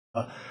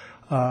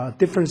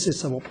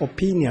differences of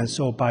opinion.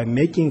 So by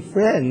making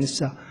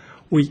friends,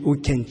 we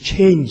can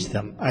change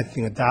them. I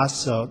think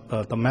that's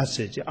the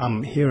message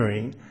I'm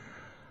hearing.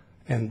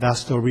 And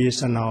that's the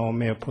reason our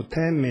Mayor Pro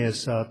Tem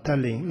is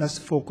telling, let's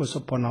focus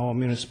upon our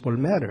municipal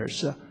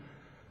matters.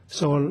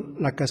 So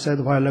like I said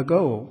a while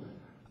ago,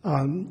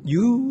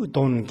 you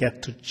don't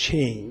get to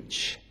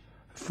change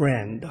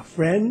friend.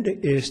 Friend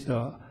is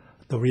the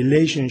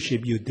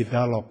relationship you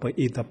develop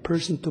either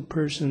person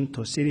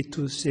to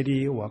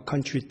city, or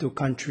country to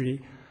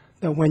country.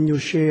 That when you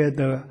share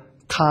the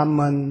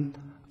common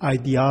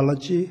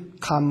ideology,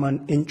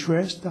 common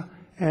interest,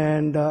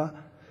 and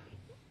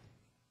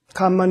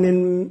common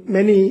in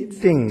many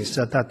things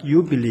that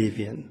you believe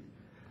in.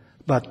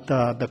 But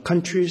the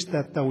countries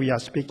that we are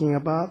speaking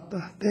about,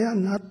 they are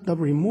not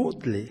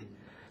remotely.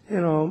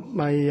 You know,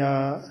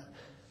 my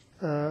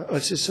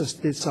assistants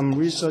did some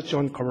research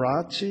on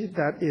Karachi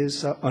that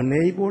is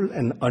unable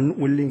and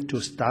unwilling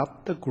to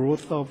stop the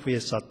growth of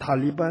its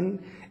Taliban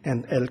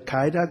and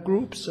Al-Qaeda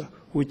groups,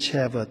 which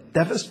have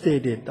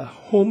devastated the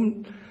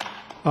homeland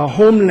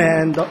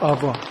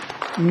of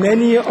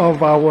many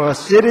of our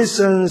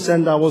citizens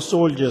and our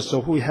soldiers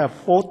who have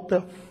fought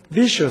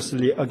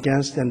viciously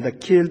against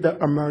and killed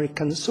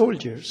American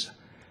soldiers.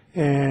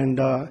 And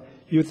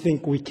you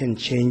think we can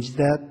change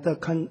that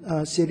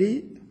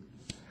city?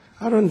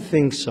 I don't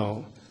think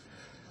so.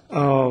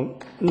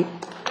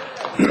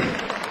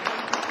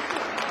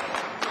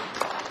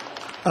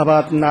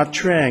 About Nha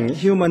Trang,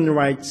 Human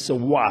Rights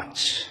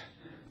Watch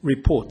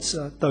reports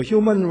the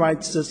human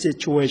rights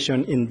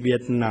situation in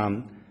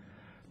Vietnam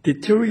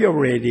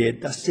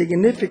deteriorated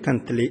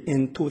significantly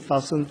in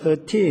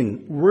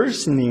 2013,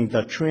 worsening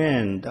the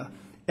trend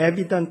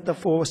evident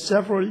for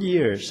several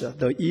years.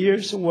 The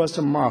years was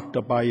marked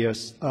by a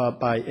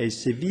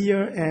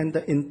severe and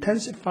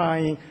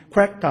intensifying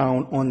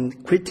crackdown on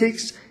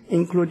critics,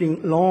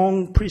 including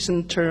long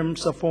prison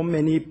terms for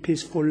many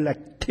peaceful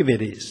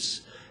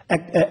activities,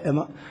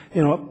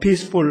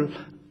 peaceful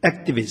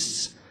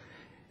activists.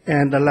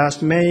 And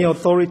last May,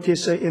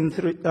 authorities in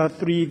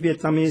three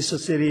Vietnamese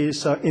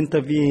cities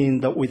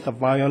intervened with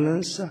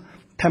violence,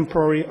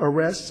 temporary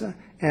arrests,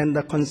 and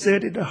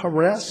concerted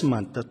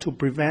harassment to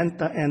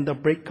prevent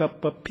and break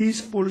up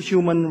peaceful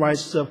human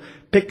rights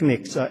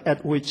picnics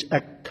at which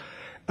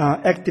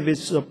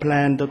activists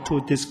planned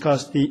to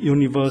discuss the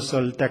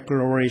Universal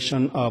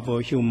Declaration of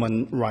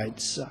Human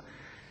Rights.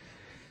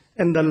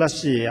 And let's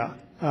see,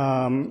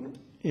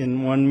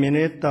 in 1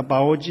 minute,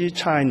 Baoji,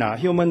 China.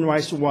 Human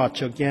Rights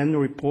Watch again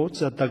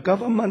reports that the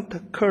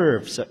government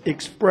curbs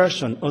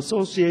expression,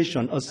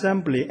 association,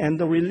 assembly,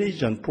 and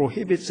religion,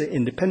 prohibits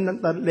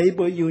independent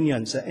labor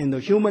unions and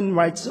human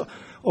rights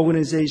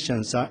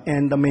organizations,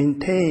 and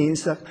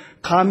maintains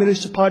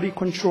Communist Party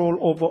control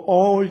over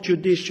all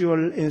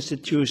judicial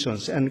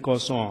institutions, and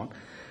goes on.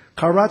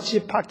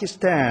 Karachi,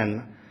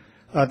 Pakistan.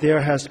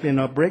 There has been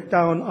a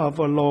breakdown of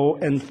law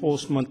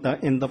enforcement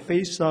in the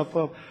face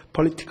of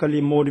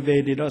politically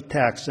motivated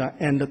attacks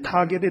and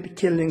targeted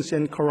killings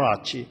in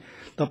Karachi.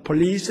 The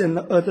police and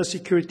other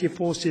security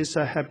forces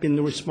have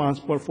been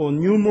responsible for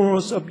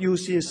numerous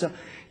abuses,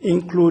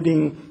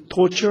 including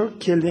torture,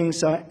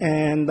 killings,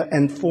 and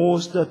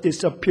enforced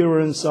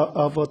disappearance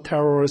of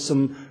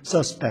terrorism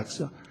suspects.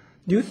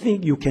 Do you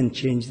think you can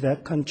change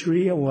that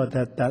country or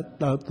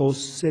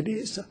those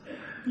cities?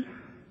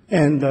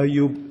 And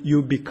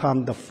you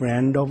become the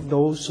friend of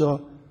those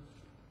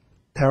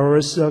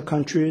terrorist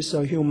countries,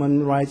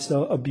 human rights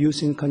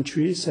abusing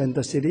countries and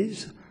the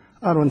cities?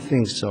 I don't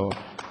think so.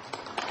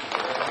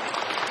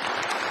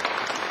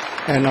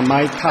 And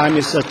my time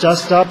is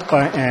just up,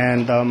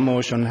 and a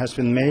motion has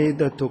been made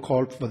to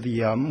call for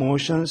the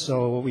motion,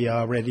 so we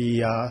are ready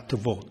to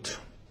vote.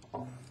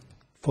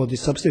 For the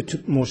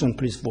substitute motion,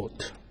 please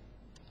vote.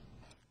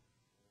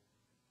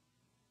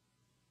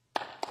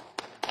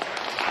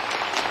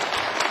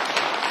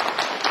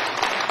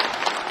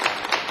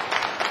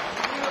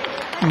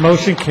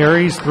 Motion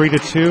carries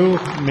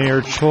 3-2.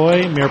 Mayor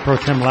Choi, Mayor Pro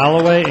Tem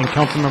Lalloway, and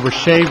Councilmember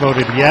Shea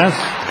voted yes.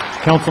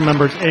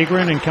 Councilmembers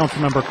Agron and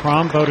Councilmember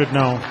Crom voted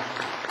no.